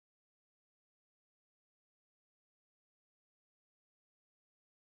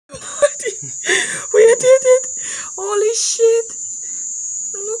Wait. Holy shit.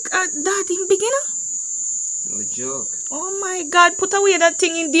 Look at that thing big enough. No joke. Oh my God, put away that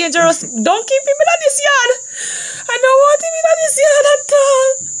thing in dangerous. Don't keep him in this yard. I don't want him in this yard at all.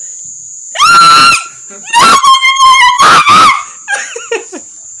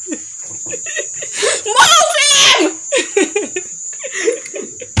 Move him!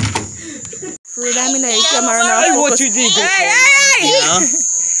 Fred, I'm in a camera now. Hey, what you did, Coco? Hey!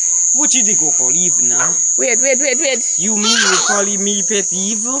 What you did, Coco? Leave now. Wait. You mean you calling me pet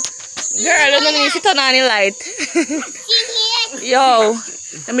evil? Girl, I don't need to turn on the light. Yo,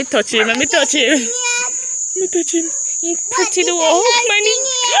 let me touch him. He's pretty though. Oh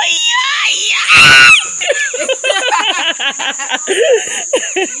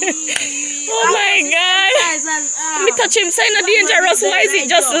my God. Let me touch him. So it's not dangerous. Why is it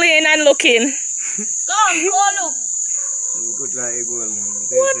just laying and looking? Go look. Good like gold, man.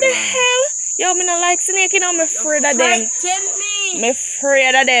 What the hell? Yo, I don't like snake, you know. I'm afraid of them. I'm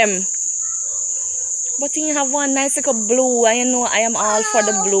afraid of them. But you have one nice like a blue, and you know I am all for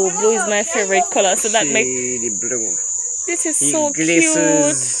the blue. Blue is my favorite color, so that makes the blue. This is It so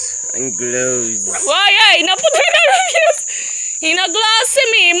glistens and glows. Why? He not put him in my face. He not glassing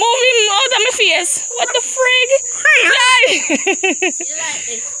me. Move him out of my face. What the frig?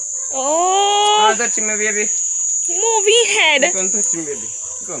 Oh. Touch him, baby. Moving head. Come touch him, baby.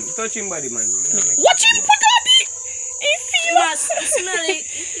 Come, touch him, body, man. Watch him put on the. He feel. I smell it.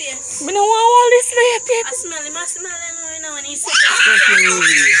 Yes. I don't want all this left yet. I smell it. When he's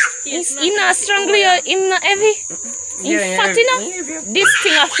He not strangle you. He not heavy. He fat enough. This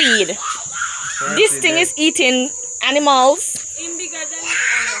thing a feed. This thing is eating animals. in bigger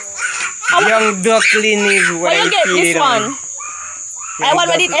than Young duckling is what I you get feed this it one? on. I want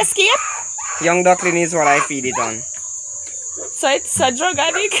with it escape. Young duckling is what I feed it on. So it's a drug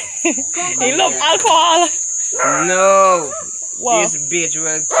addict. He love alcohol. No. Wow. This bitch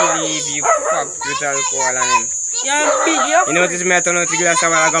will kill you if you fuck with alcohol on him. You're big, you're You notice me I turn out the glass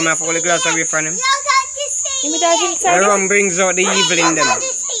while I got my full glass away from him? Let me dive inside. The rum brings out the evil in them. I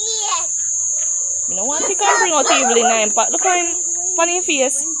don't want to come bring out evil in him, but look at him on his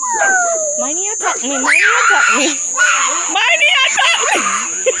face. Mine he attack me, Mine he attack me.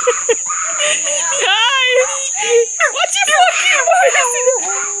 Guys, what you fucking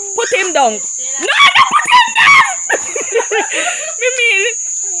doing? Put him down. No, don't put him down! Me mean,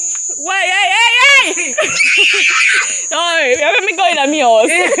 why, hey! Oh, let me go in a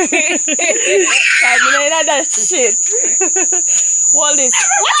house. I'm in that shit. What is?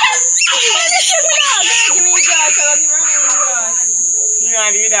 What? give me gas, I'll give her You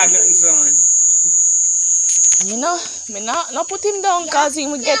don't do that, nothing, son. Me no put him down because he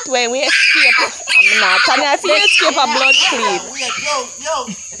will get when we escape. I'm not. And if he escape a blood clean. Yo,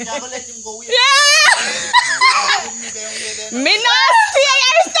 if you ever let him go, Me not stay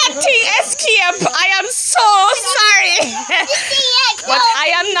if that thing escape. I am so sorry. But I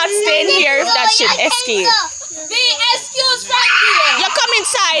am not staying here if that shit escape. Be excused right here. You come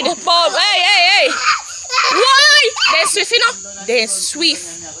inside, Bob. Hey. Why? They're swift, you know? They're swift.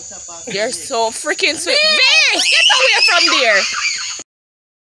 They're so freaking swift. Vay, get away from there.